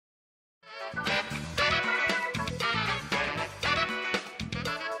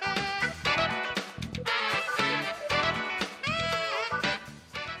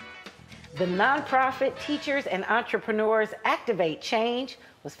The nonprofit Teachers and Entrepreneurs Activate Change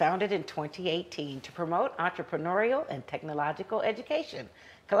was founded in 2018 to promote entrepreneurial and technological education,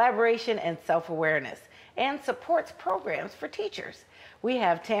 collaboration and self-awareness, and supports programs for teachers. We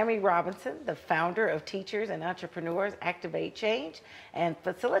have Tammy Robinson, the founder of Teachers and Entrepreneurs Activate Change, and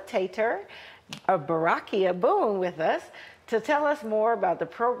facilitator of Berakiah Boone with us to tell us more about the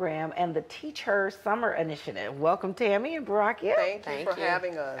program and the Teach Her Summer Initiative. Welcome, Tammy and Berakiah. Thank you for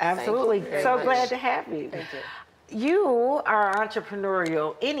having us. Absolutely. So glad to have you. Thank you. You are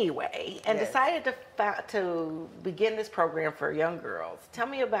entrepreneurial anyway and decided to begin this program for young girls. Tell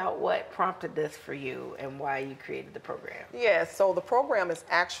me about what prompted this for you and why you created the program. Yes, so the program is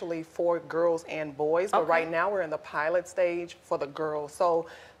actually for girls and boys, but right now we're in the pilot stage for the girls. So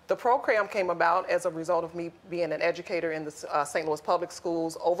the program came about as a result of me being an educator in the St. Louis Public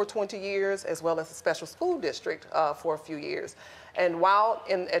Schools over 20 years, as well as a special school district for a few years. And while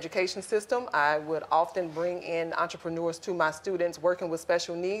in the education system, I would often bring in entrepreneurs to my students working with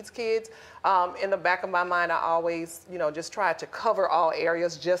special needs kids. In the back of my mind, I always, just tried to cover all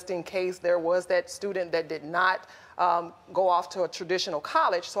areas just in case there was that student that did not go off to a traditional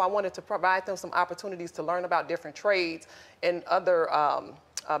college. So I wanted to provide them some opportunities to learn about different trades and other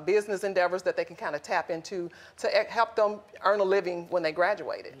business endeavors that they can kind of tap into to help them earn a living when they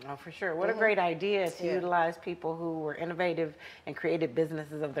graduated. Oh, for sure. What a great idea to utilize people who were innovative and created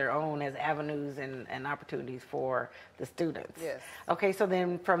businesses of their own as avenues and opportunities for the students. Yes. Okay, so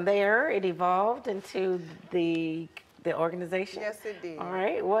then from there it evolved into the organization? Yes, it did. All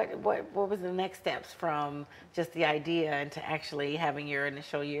right. What was the next steps from just the idea into actually having your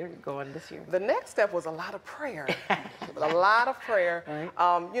initial year going this year? The next step was a lot of prayer. A lot of prayer. Right.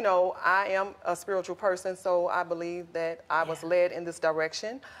 I am a spiritual person, so I believe that I was led in this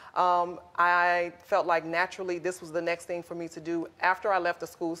direction. I felt like naturally this was the next thing for me to do. After I left the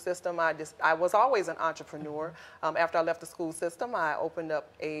school system, I was always an entrepreneur. After I left the school system, I opened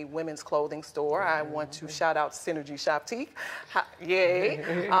up a women's clothing store. I want to shout out Synergy Shoptique.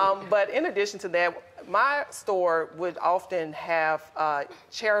 Yay. But in addition to that, my store would often have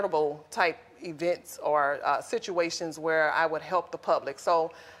charitable type events or situations where I would help the public.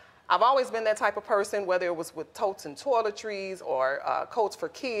 So I've always been that type of person, whether it was with totes and toiletries or coats for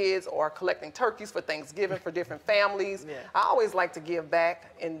kids or collecting turkeys for Thanksgiving for different families. I always like to give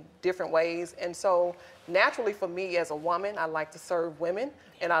back in different ways. And so naturally for me as a woman, I like to serve women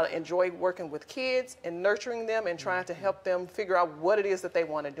and I enjoy working with kids and nurturing them and trying to help them figure out what it is that they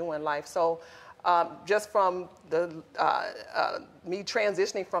want to do in life. So just from the me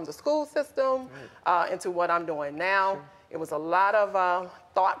transitioning from the school system into what I'm doing now, it was a lot of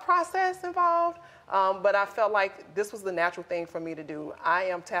thought process involved, but I felt like this was the natural thing for me to do. I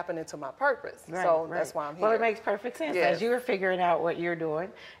am tapping into my purpose, that's why I'm here. Well, it makes perfect sense. Yes. As you were figuring out what you're doing,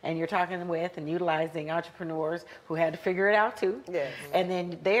 and you're talking with and utilizing entrepreneurs who had to figure it out too. Yes. And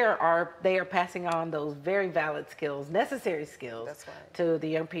then they are passing on those very valid skills, necessary skills, to the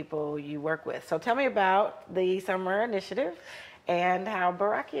young people you work with. So tell me about the summer initiative and how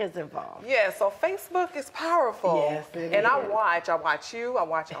Berakiah is involved. Yeah, so Facebook is powerful. Yes, it and is. I watch you, I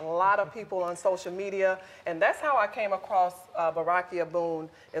watch a lot of people on social media, and that's how I came across Berakiah Boone,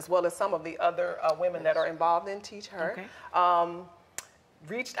 as well as some of the other women that are involved in Teach Her. Okay.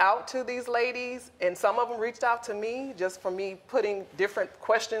 Reached out to these ladies, and some of them reached out to me just for me putting different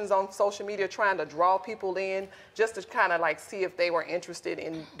questions on social media, trying to draw people in, just to kind of like see if they were interested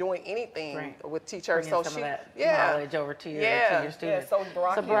in doing anything with Teach Her. So some of that knowledge over to your students. Yeah, so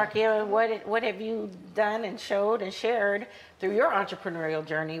Berakiah, what have you done and showed and shared through your entrepreneurial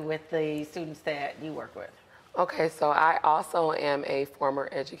journey with the students that you work with? Okay, so I also am a former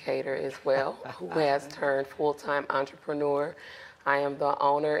educator as well, who has turned full-time entrepreneur. I am the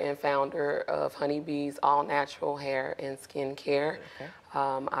owner and founder of Honeybee's All Natural Hair and Skin Care. Okay.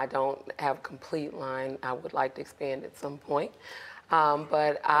 I don't have a complete line. I would like to expand at some point.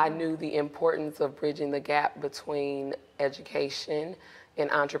 But I knew the importance of bridging the gap between education and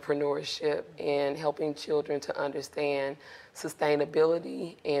entrepreneurship and helping children to understand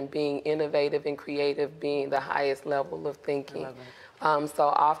sustainability and being innovative and creative being the highest level of thinking. So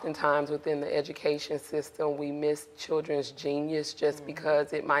oftentimes within the education system, we miss children's genius just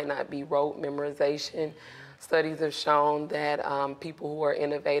because it might not be rote memorization. Studies have shown that people who are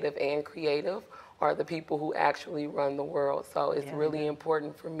innovative and creative are the people who actually run the world. So it's really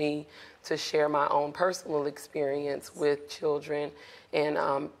important for me to share my own personal experience with children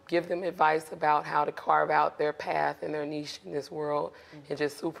and give them advice about how to carve out their path and their niche in this world, and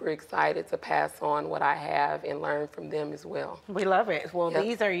just super excited to pass on what I have and learn from them as well. We love it. Well, Yep.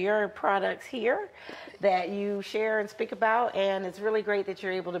 These are your products here that you share and speak about, and it's really great that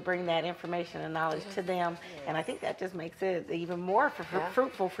you're able to bring that information and knowledge to them, and I think that just makes it even more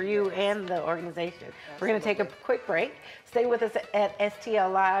fruitful for you and the organization. We're going to take a quick break. Stay with us at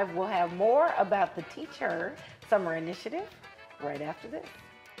STL Live. We'll have more about the Teacher Summer Initiative right after this.